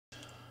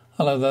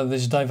Hello there,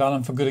 this is Dave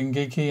Allen for Good and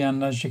Geeky,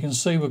 and as you can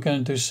see we're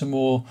going to do some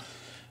more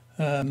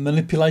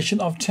manipulation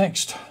of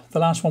text. The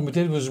last one we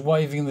did was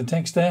waving the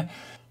text there.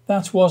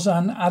 That was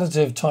an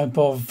additive type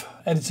of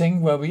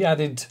editing where we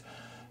added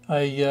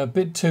a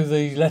bit to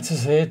the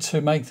letters here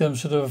to make them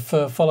sort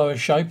of follow a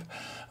shape.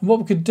 And what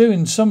we could do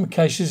in some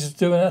cases is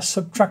do a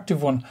subtractive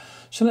one.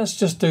 So let's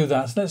just do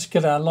that. Let's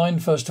get our line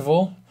first of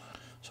all.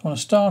 So I want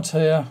to start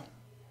here,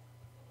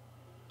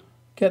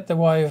 get the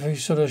wavy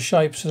sort of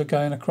shapes that are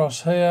going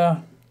across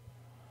here,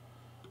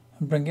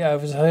 and bring it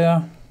over to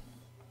here.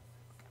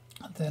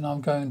 And then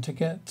I'm going to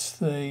get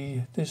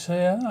this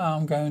here.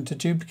 I'm going to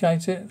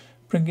duplicate it,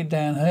 bring it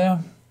down here.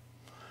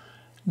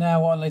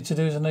 Now what I need to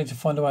do is I need to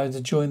find a way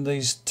to join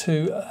these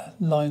two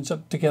lines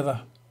up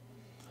together.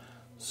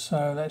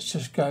 So let's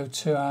just go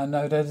to our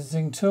node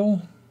editing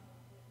tool.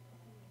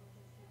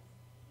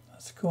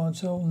 That's the corner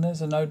tool, and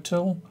there's a node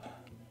tool.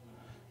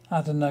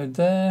 Add a node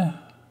there.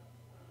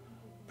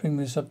 Bring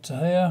this up to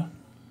here.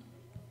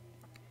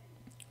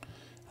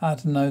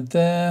 Add a node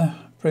there.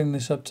 Bring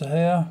this up to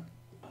here.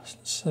 So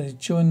let's see,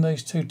 join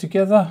these two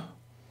together.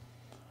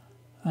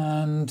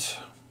 And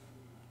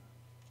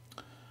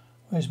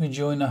where's my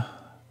joiner?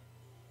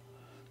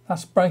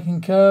 That's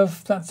breaking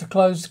curve. That's the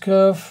closed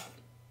curve.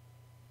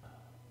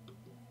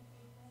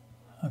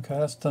 Okay,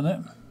 that's done it.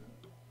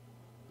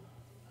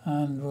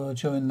 And we'll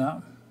join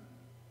that.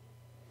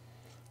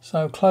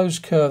 So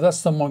closed curve,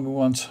 that's the one we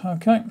want.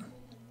 Okay,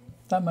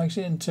 that makes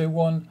it into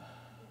one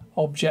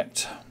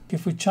object.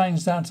 If we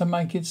change that to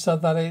make it so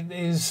that it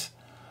is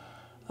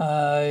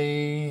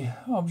a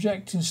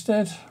object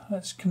instead,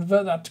 let's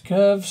convert that to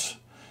curves.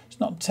 It's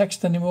not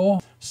text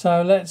anymore.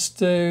 So let's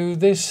do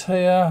this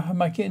here and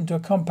make it into a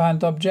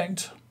compound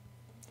object.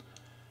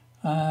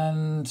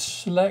 And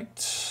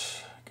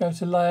select, go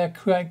to layer,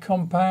 create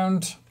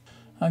compound.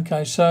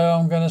 Okay, so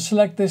I'm going to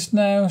select this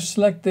now,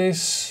 select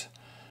this.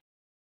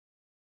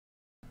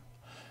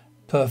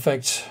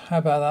 Perfect. How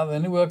about that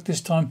then? It worked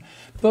this time.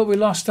 But we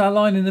lost our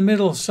line in the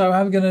middle, so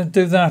how are we going to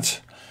do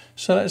that?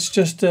 So let's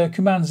just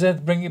Command Z,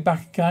 bring it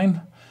back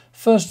again.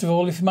 First of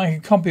all, if you make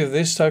a copy of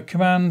this, so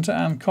Command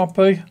and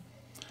copy,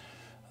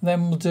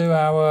 then we'll do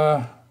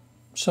our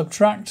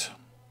subtract.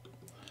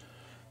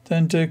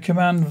 Then do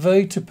Command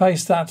V to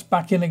paste that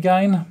back in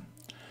again.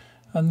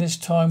 And this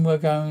time we're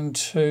going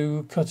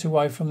to cut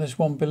away from this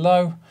one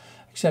below,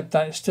 except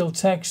that it's still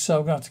text, so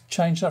we're going to have to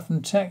change that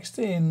from text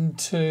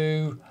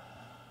into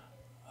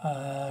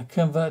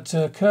convert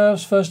to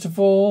curves first of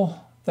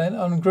all, then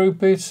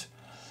ungroup it,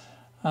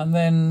 and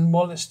then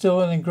while it's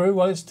still in a group,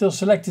 while it's still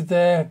selected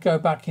there, go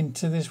back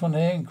into this one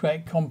here and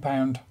create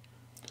compound.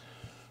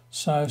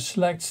 So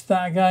select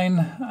that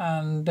again,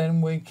 and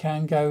then we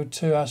can go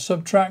to our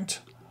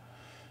subtract,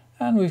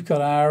 and we've got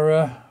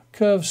our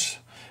curves.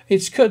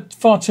 It's cut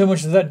far too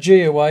much of that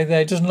G away there.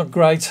 It doesn't look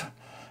great.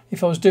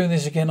 If I was doing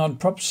this again, I'd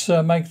perhaps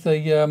make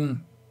the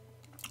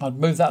I'd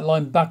move that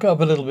line back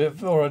up a little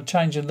bit, or I'd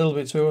change it a little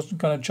bit so it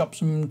wasn't going to chop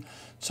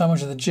so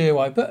much of the G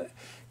away. But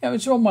yeah,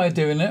 it's one way of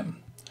doing it.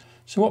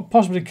 So what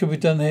possibly could be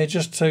done here,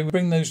 just to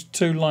bring those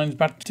two lines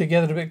back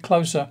together a bit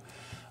closer,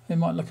 it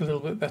might look a little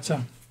bit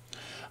better.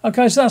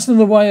 Okay, so that's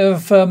another way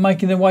of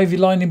making a wavy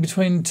line in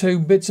between two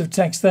bits of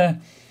text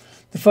there.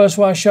 The first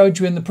way I showed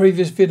you in the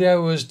previous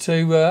video was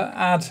to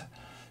add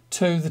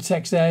to the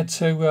text there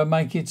to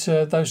make it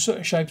those sort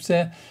of shapes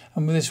there,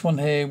 and with this one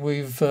here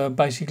we've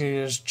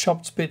basically just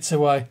chopped bits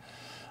away.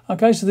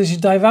 Okay, so this is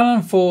Dave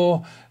Allen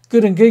for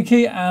Good and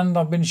Geeky, and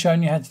I've been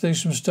showing you how to do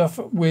some stuff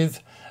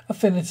with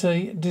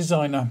Affinity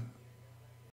Designer.